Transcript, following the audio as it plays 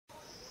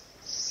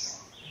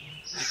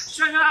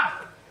轩轩，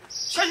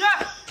轩轩，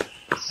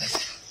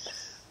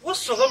我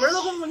锁个门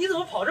的功夫，你怎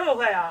么跑这么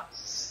快呀？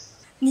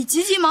你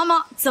急急忙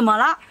忙怎么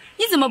了？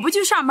你怎么不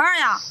去上班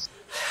呀？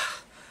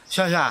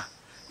轩轩，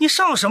你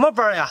上什么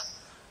班呀？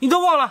你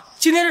都忘了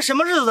今天是什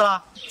么日子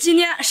了？今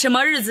天什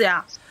么日子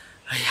呀？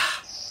哎呀，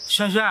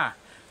轩轩，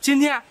今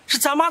天是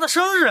咱妈的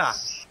生日啊！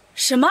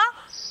什么？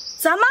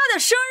咱妈的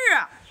生日？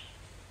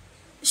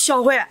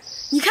小辉，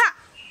你看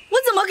我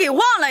怎么给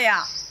忘了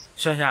呀？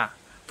轩轩，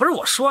不是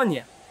我说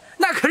你，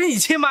那可是你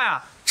亲妈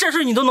呀，这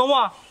事你都能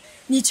忘？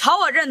你瞧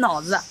我这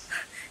脑子，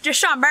这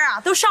上班啊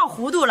都上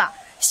糊涂了。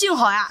幸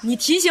好呀，你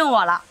提醒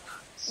我了。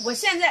我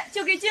现在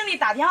就给经理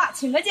打电话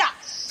请个假。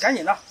赶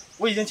紧的，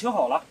我已经请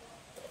好了。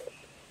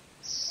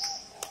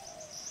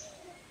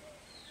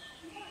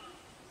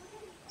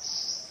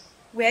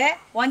喂，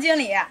王经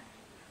理。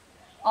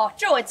哦，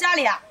这我家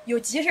里啊有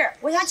急事，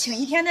我想请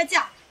1天的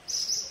假。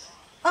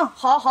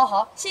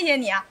好，谢谢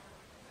你啊。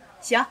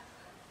行，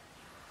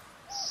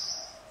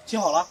请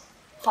好了。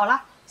好了，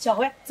小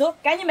辉，走，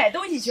赶紧买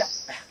东西去。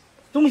哎呀，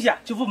东西啊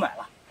就不买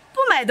了。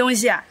不买东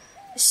西？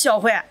小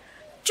辉，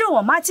这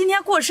我妈今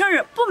天过生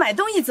日，不买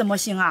东西怎么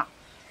行啊？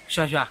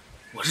轩轩，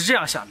我是这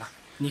样想的，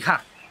你看，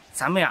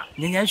咱们呀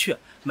年年去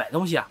买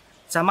东西啊，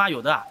咱妈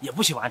有的啊也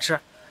不喜欢吃，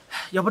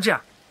要不这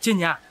样，今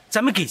年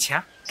咱们给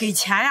钱。给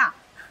钱呀？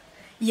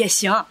也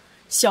行，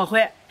小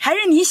辉，还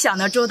是你想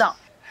的周到。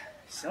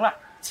行了，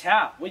钱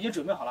啊我已经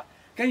准备好了，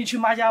赶紧去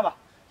妈家吧。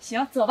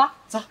行，走吧，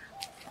走。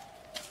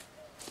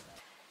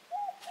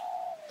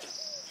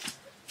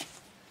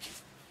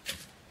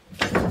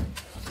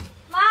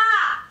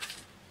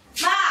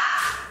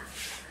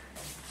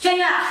轩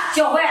轩，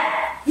小辉，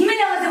你们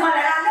两个怎么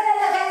来了？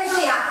来，赶紧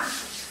坐下。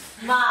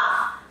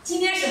妈，今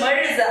天什么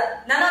日子？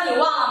难道你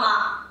忘了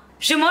吗？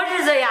什么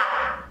日子呀？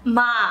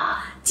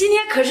妈，今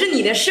天可是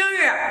你的生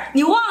日，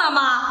你忘了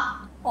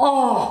吗？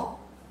哦，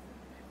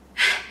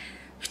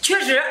确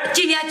实，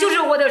今天就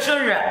是我的生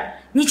日。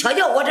你瞧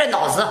瞧我这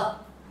脑子。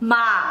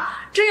妈，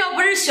这要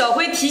不是小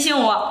辉提醒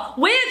我，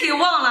我也给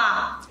忘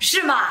了。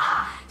是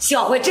吗？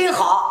小辉真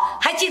好，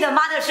还记得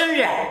妈的生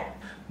日。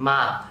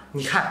妈，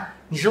你看，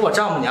你是我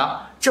丈母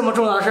娘，这么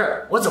重要的事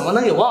儿，我怎么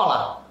能给忘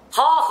了？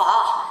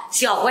好，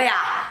小辉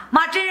啊，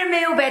妈真是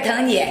没有白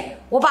疼你，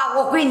我把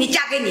我闺女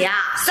嫁给你啊，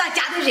算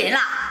嫁的人了。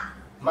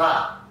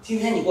妈，今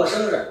天你过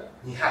生日，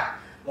你看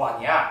往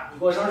年啊，你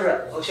过生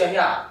日，我和轩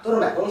轩啊都是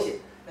买东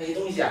西，那些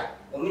东西啊，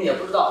我们也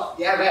不知道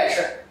你爱不爱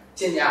吃。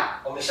今年啊，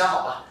我们想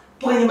好了，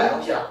不给你买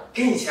东西了，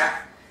给你钱。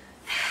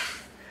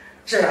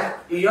这样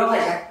有1万块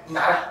钱，你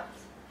拿着。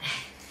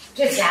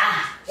这钱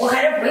我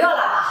还是不要了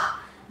吧。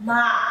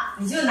妈，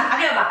你就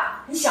拿着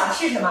吧，你想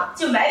吃什么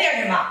就买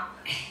点什么。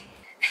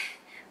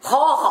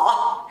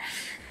好，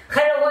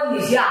还是我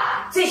女婿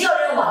啊最孝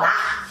顺我了。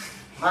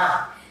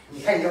妈，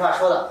你看你这话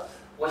说的，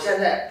我现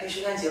在跟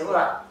轩轩结婚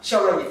了，孝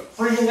顺你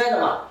不是应该的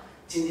吗？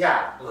今天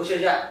啊，我和轩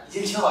轩已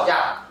经请好假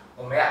了，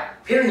我们呀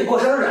陪着你过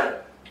生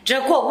日。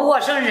这过不过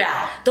生日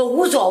啊都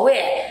无所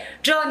谓，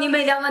只要你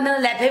们两个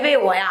能来陪陪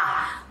我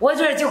呀，我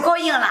这就高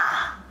兴了。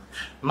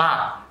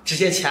妈，这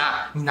些钱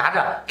啊你拿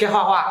着，该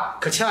花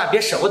可千万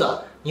别舍不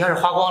得。你要是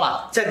花光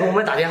了，再给我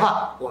们打电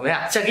话，我们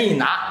呀再给你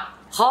拿。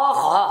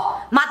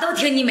好，妈都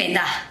听你们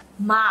的。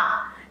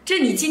妈，这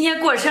你今天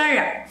过生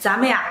日，咱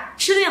们呀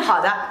吃顿好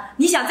的，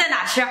你想在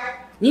哪吃？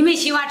你们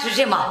喜欢吃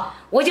什么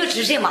我就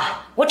吃什么，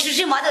我吃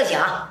什么都行。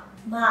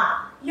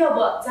妈，要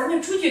不咱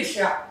们出去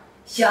吃？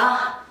行，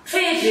出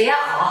去吃也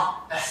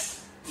好。哎，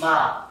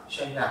妈，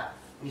轩轩，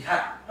你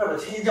看外边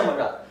天气这么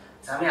热，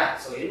咱们呀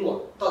走一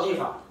路到地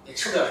方也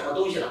吃不了什么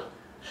东西了，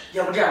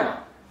要不这样吧，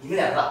你们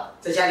两个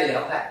在家里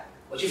凉快，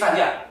我去饭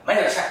店买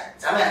点菜，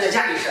咱们俩在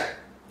家里吃。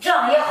这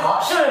样也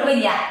好，是不是闺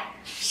女？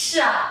是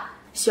啊，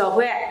小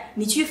辉，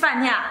你去饭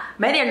店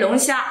买点龙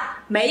虾，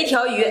买1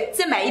条鱼，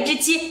再买1只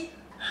鸡。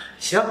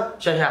行，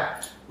轩轩，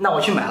那我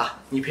去买了，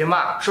你陪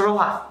妈说说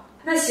话。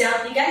那行，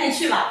你赶紧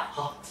去吧。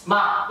好，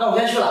妈，那我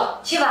先去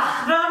了。去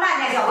吧，不要慢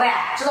点，小辉。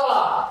知道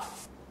了。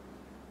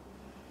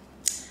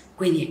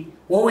闺女，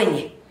我问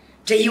你，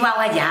这1万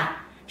块钱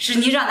是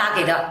你让他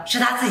给的，是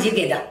他自己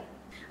给的？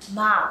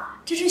妈，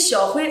这是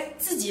小辉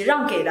自己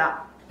让给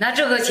的。那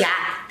这个钱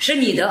是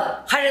你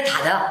的还是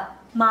他的？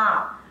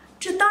妈，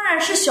这当然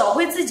是小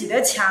辉自己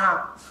的钱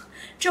了，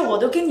这我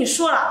都跟你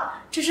说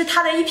了，这是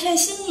他的一片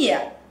心意。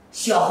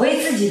小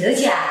辉自己的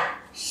钱？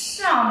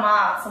是啊，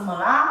妈，怎么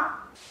了？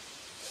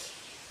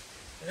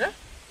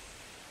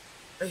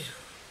哎呀，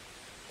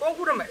光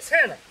顾着买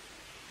菜呢，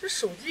这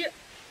手机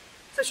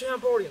在轩轩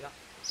包里呢，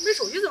没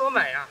手机怎么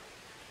买呀？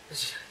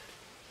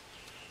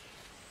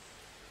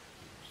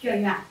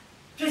轩轩，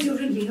这就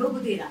是你的不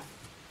对了，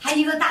他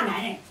一个大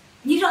男人，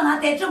你让他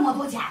带这么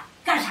多钱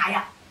干啥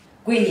呀？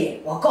闺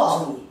女，我告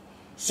诉你，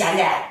现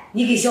在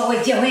你跟小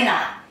辉结婚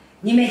了，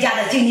你们家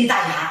的经济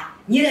大权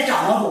你得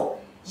掌握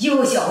住，以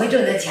后小辉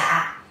挣的钱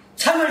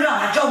全部让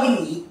他交给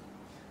你。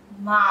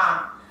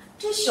妈，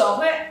这小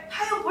辉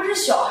他又不是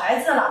小孩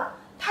子了，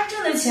他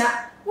挣的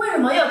钱为什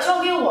么要交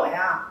给我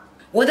呀？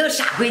我的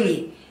傻闺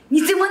女，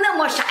你怎么那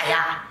么傻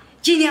呀？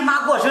今天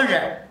妈过生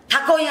日，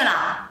她高兴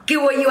了，给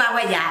我1万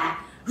块钱。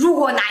如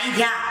果哪一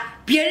天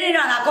别人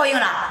让他高兴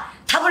了，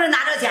他不是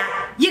拿着钱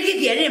也给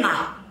别人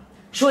吗？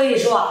所以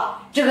说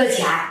这个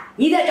钱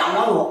你得掌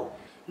握住，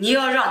你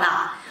要让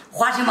他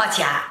花什么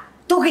钱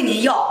都跟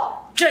你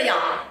要，这样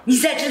你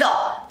才知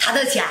道他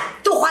的钱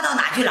都花到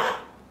哪去了。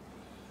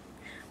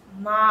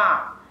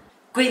妈，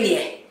闺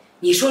女，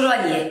你说说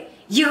你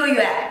一个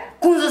月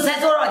工资才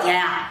多少钱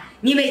呀？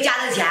你们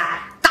家的钱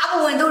大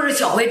部分都是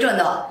小辉挣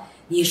的。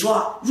你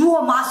说如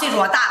果妈岁数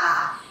大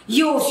了，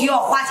又需要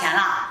花钱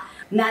了，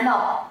难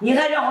道你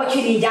还让我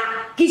去你家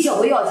给小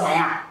辉要钱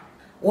呀？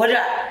我这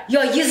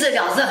要1次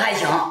2次还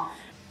行，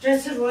这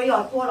岁数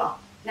要多了，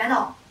难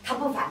道他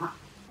不烦吗？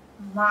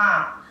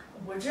妈，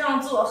我这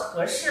样做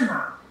合适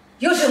吗？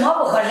有什么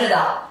不合适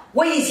的？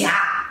我以前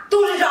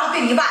都是这样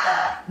对你爸的，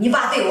你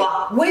爸对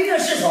我唯命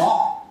是从。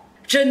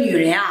这女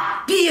人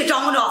啊，必须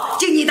掌握着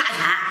经济大权，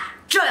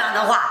这样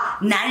的话，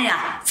男人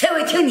啊才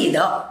会听你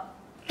的。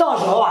到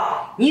时候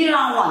啊，你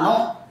让往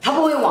东，他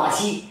不会往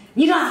西；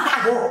你让他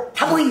大口，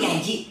他不会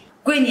撵鸡。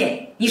闺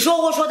女，你说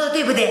我说的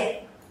对不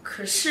对？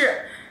可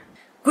是，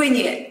闺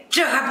女，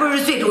这还不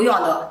是最重要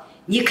的。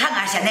你看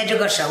看现在这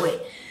个社会，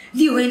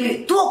离婚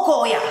率多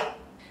高呀！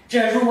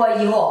这如果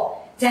以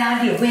后咱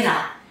俩离婚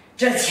了，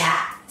这钱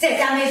在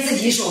咱们自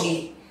己手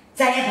里，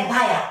咱也不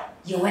怕呀，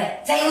因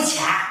为咱有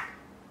钱。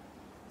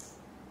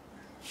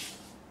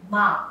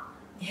妈，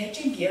你还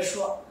真别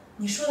说，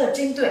你说的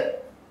真对。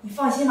你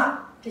放心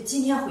吧，这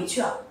今天回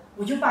去啊，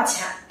我就把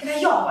钱跟他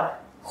要过来。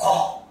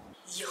好，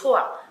以后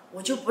啊，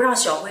我就不让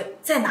小辉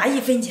再拿1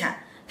分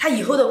钱，他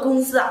以后的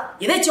工资啊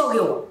也得交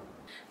给我。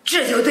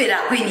这就对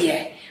了，闺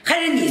女，还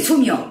是你聪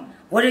明。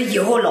我这以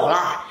后老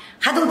了，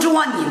还都指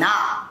望你呢。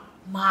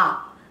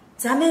妈，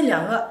咱们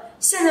2个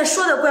现在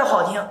说的怪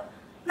好听，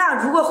那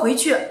如果回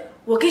去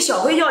我给小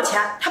辉要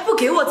钱，他不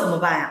给我怎么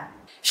办呀？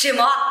什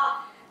么？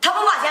他不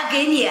把钱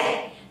给你？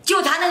就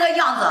他那个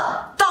样子，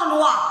当初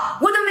啊，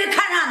我都没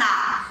看上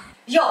他。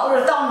要不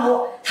是当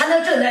初他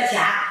能挣点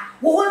钱，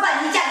我会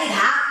把你嫁给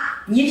他。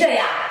你这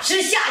样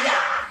是下家，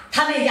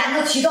他们家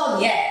能娶到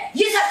你，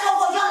也算烧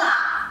高香了。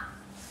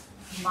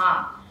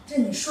妈，这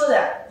你说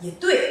的也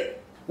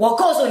对。我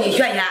告诉你，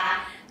轩轩，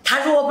他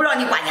如果不让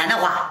你管钱的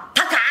话，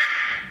他敢；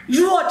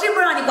如果真不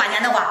让你管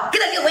钱的话，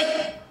跟他离婚。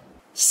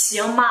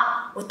行，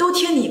妈，我都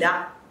听你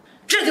的。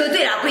这就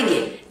对了，闺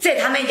女，在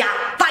他们家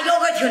把腰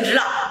杆挺直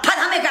了，怕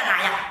他们干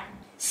啥呀？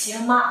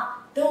行，妈，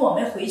等我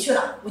们回去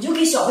了，我就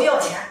给小辉要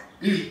钱。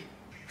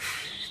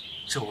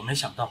这我没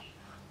想到，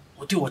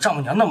我对我丈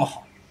母娘那么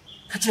好，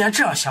她竟然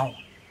这样想我。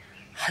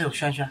还有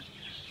轩轩，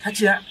她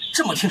竟然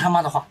这么听他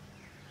妈的话，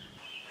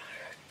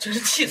真是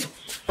气死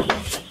我！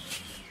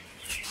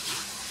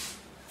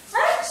哎，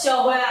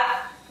小辉，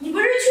你不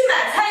是去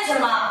买菜去了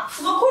吗？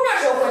怎么空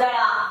着手回来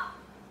了？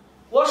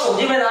我手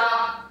机没拿，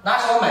拿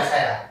什么买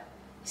菜呀？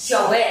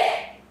小辉，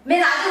没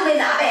拿就没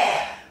拿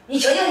呗，你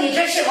瞧瞧你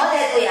这什么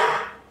态度呀？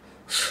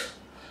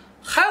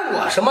还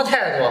我什么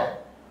态度？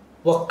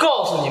我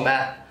告诉你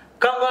们，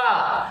刚刚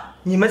啊，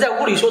你们在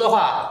屋里说的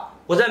话，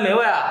我在门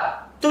外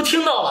啊都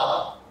听到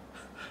了。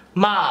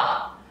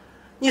妈，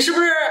你是不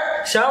是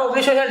想让我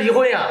跟轩轩离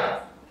婚呀？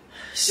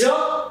行，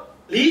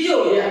离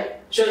就离。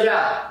轩轩，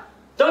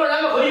等会儿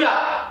咱们回去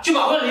啊，就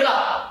把婚离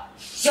了。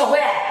小辉，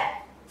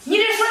你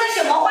这说的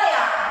什么话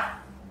呀？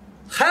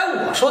还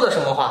我说的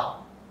什么话？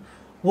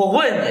我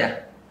问你，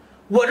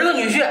我这个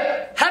女婿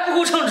还不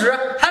够称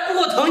职，还不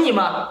够疼你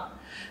吗？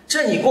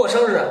这你过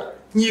生日，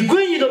你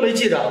闺女都没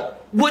记着，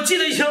我记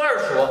得一清二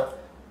楚。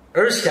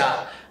而且啊，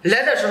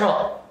来的时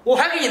候我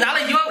还给你拿了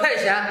1万块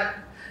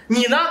钱，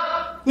你呢？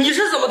你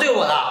是怎么对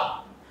我的？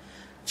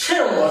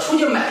趁我出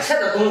去买菜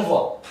的功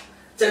夫，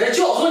在这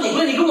教唆你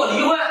闺女跟我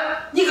离婚，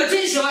你可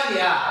真行啊你！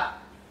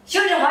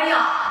行什么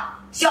呀，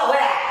小辉？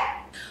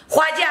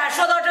话既然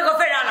说到这个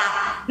份上了，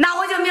那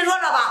我就明说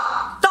了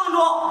吧。当初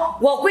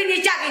我闺女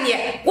嫁给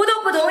你，我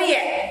都不同意。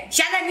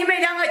现在你们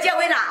2个结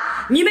婚了，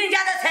你们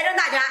家的财政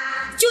大权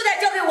就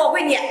得交给我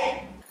闺女。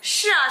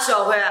是啊，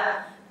小辉，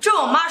这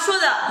我妈说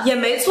的也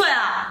没错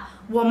呀。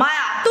我妈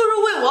呀，都是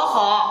为我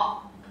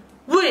好。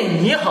为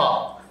你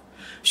好，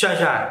轩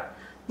轩，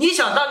你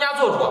想当家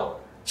做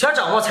主，想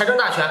掌握财政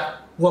大权，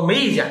我没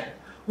意见，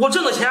我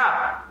挣的钱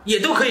啊也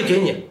都可以给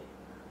你。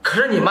可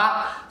是你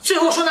妈最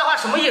后说那话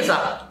什么意思？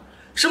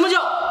什么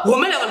叫我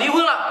们2个离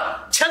婚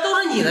了，钱都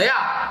是你的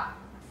呀？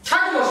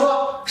她这么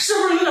说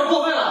是不是有点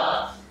过分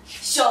了？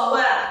小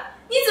辉，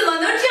你怎么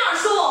能这样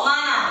说我妈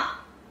呢？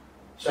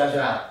轩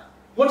轩，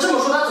我这么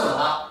说她怎么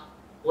了？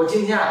我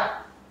今天啊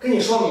跟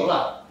你说明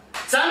了，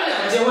咱们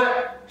2个结婚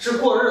是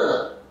过日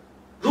子，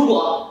如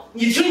果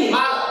你听你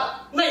妈的，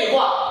那以后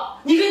啊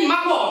你跟你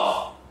妈过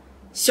好。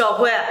小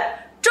辉，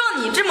照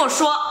你这么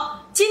说，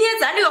今天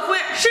咱这个婚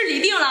是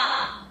离定了，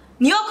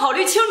你要考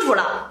虑清楚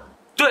了。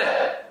对，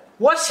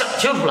我想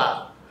清楚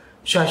了。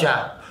轩轩，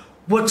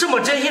我这么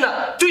真心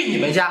的对你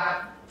们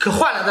家，可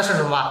换来的是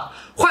什么？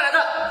换来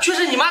的却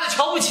是你妈的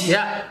瞧不起。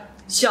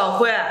小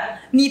辉，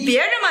你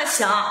别这么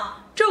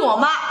想，这我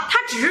妈她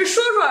只是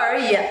说说而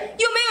已，又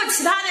没有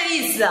其他的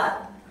意思。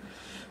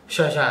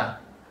轩轩，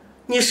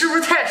你是不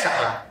是太傻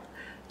了？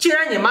既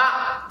然你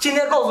妈今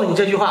天告诉你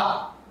这句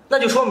话，那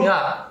就说明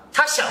啊，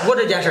他想过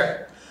这件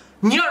事。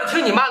你要是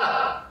听你妈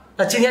的，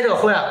那今天这个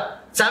婚啊，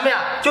咱们呀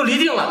就离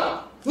定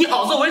了，你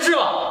好自为之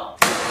吧。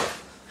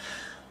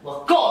我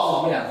告诉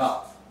你们两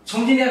个，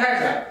从今天开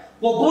始，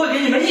我不会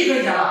给你们1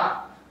分钱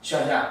了。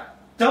轩轩，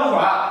等会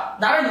儿啊，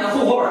拿着你的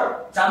户口本，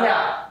咱们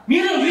呀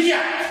民政局见。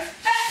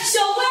哎，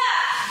小乖，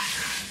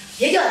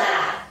别叫他了，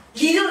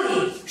离就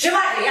离，谁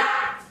怕谁呀？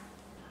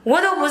我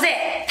都不信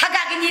他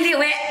敢跟你离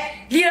婚，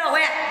离了婚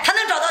他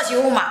能找到媳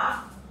妇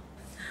吗？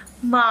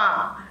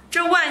妈，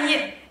这万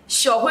一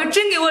小辉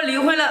真给我离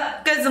婚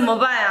了，该怎么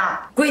办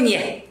呀？闺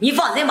女，你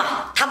放心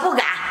吧，他不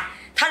敢。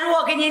他如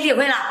果跟你离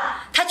婚了，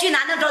他去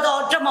哪能找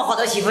到这么好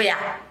的媳妇呀？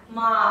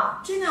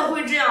妈，真的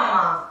会这样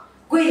吗？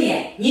闺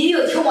女，你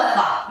有听我的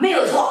吧？没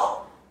有错。